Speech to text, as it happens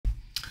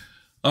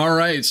All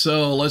right,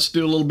 so let's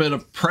do a little bit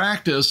of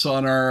practice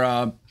on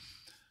our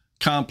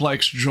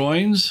complex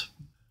joins.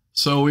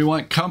 So we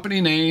want company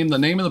name, the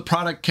name of the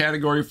product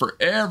category for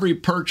every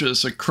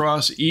purchase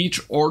across each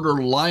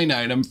order line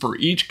item for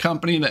each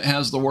company that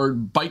has the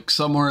word bike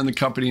somewhere in the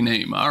company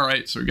name. All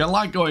right, so we've got a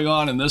lot going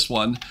on in this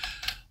one.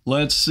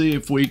 Let's see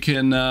if we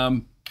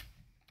can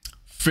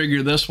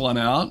figure this one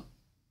out.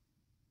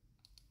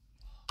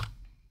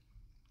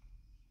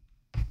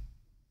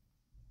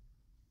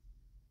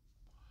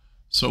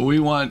 So we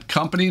want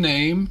company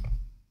name,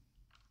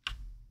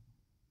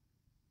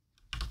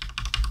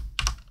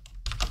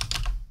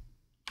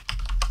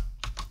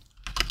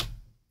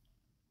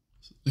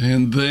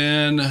 and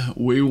then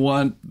we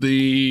want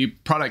the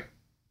product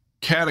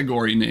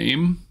category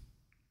name,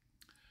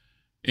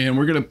 and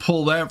we're going to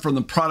pull that from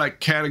the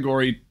product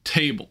category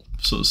table.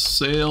 So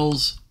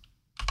sales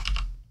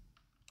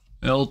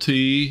LT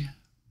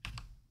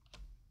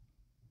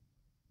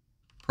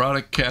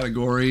product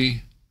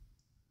category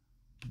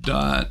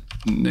dot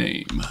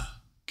name.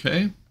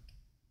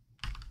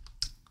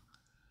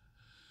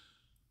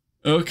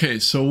 Okay,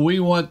 so we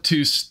want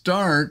to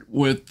start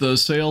with the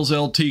sales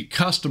LT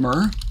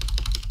customer.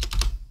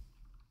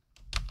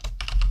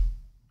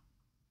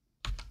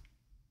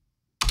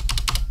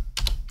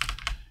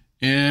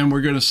 And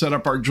we're going to set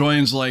up our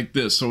joins like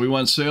this. So we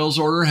want sales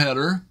order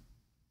header.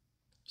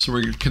 So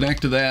we're going to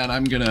connect to that.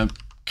 I'm going to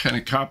kind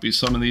of copy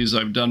some of these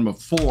I've done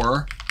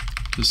before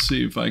to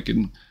see if I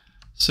can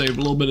save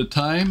a little bit of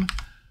time.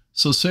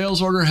 So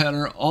sales order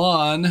header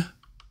on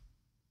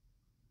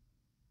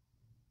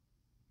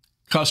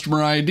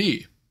customer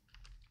ID.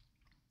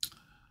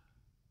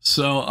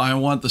 So I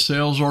want the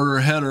sales order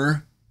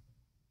header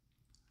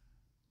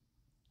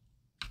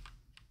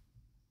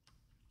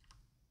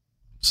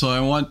So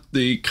I want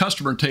the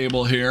customer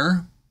table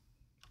here.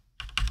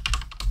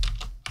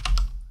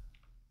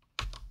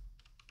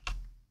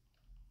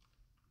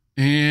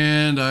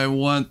 And I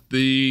want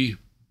the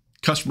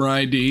customer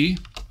ID.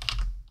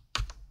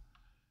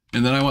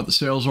 And then I want the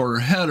sales order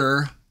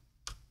header,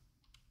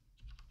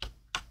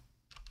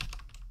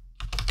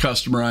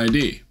 customer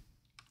ID.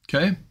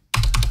 Okay.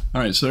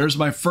 All right. So there's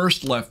my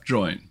first left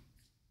join.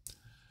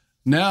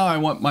 Now I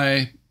want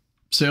my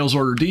sales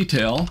order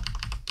detail.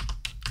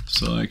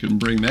 So I can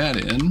bring that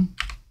in.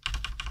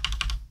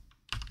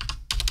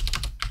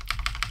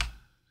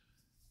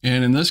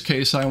 And in this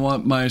case, I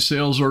want my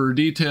sales order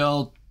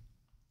detail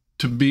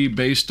to be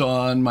based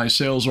on my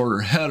sales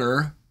order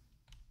header.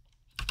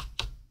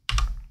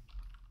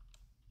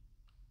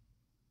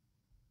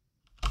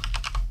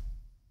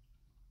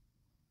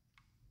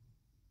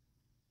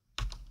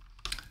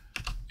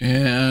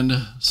 And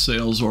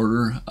sales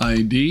order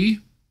ID.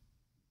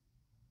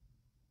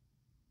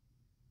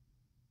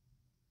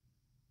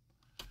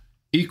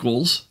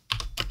 Equals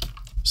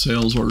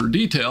sales order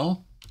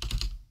detail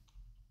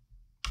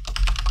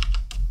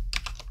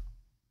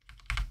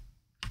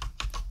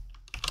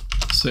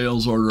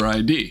sales order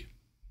ID.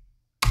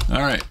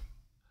 All right.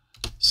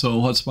 So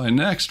what's my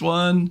next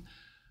one?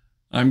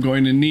 I'm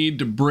going to need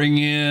to bring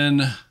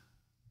in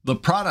the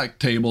product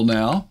table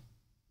now.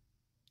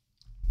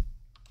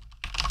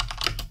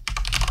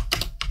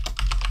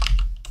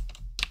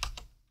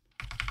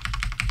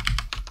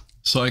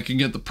 So I can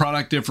get the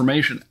product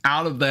information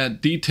out of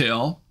that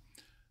detail.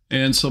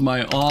 And so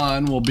my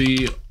on will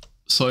be,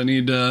 so I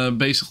need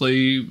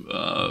basically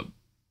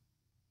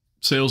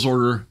sales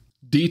order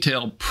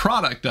detail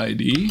product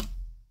ID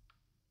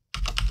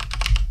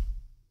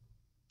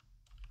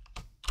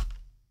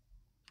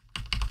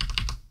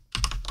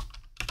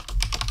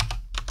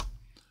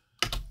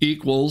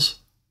equals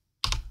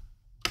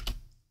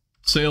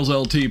sales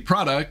LT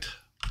product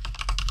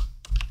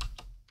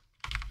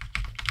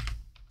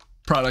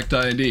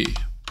ID.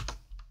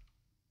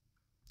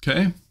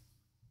 Okay.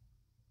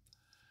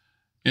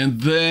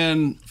 And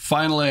then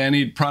finally, I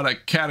need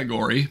product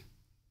category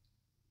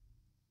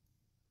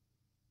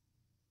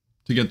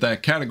to get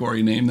that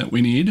category name that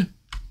we need.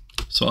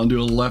 So I'll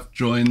do a left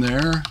join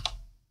there.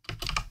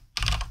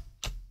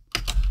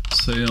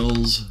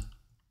 Sales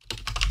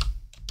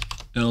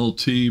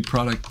LT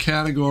product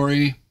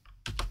category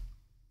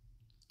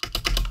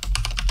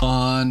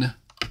on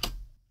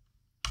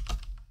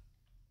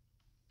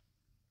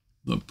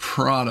the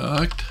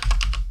product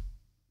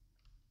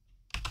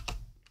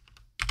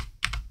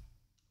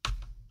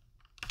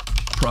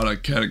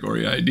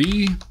category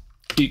ID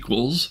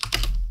equals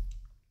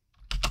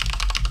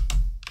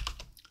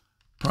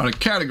product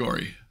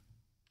category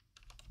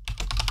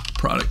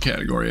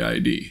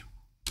ID.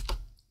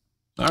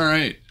 All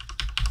right.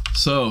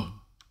 So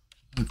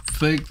I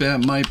think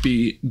that might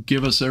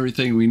give us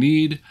everything we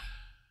need.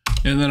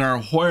 And then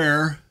our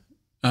where,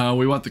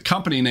 we want the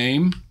company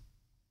name.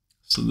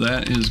 So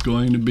that is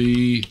going to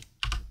be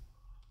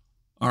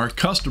our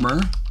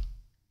customer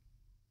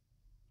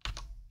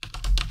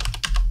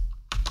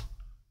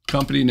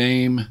company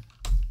name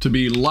to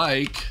be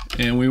like,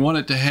 and we want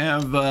it to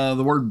have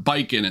the word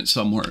bike in it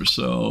somewhere.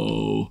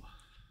 So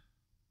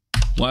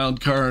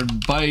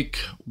wildcard bike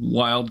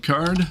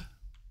wildcard.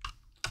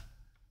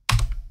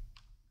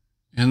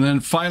 And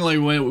then finally,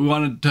 we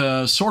wanted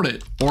to sort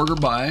it, order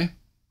by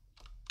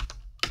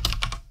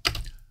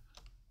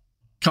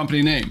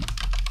company name.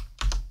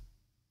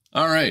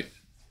 All right.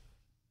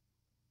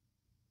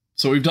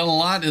 So we've done a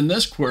lot in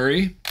this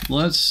query.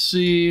 Let's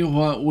see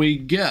what we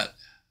get.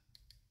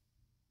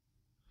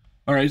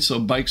 All right, so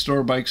bike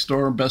store,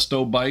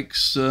 Besto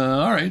Bikes.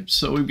 All right,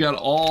 so we've got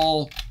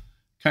all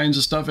kinds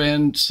of stuff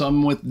and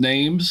some with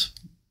names.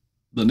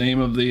 The name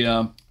of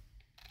the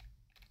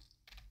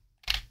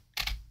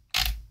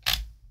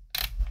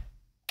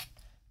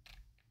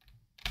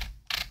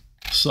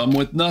some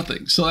with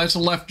nothing. So that's a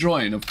left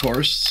join, of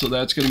course. So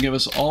that's going to give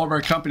us all of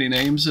our company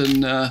names,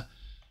 and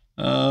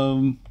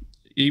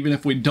even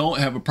if we don't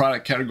have a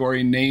product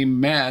category name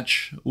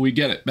match, we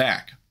get it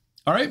back.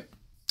 All right.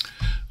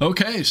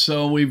 Okay,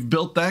 so we've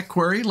built that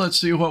query. Let's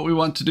see what we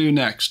want to do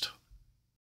next.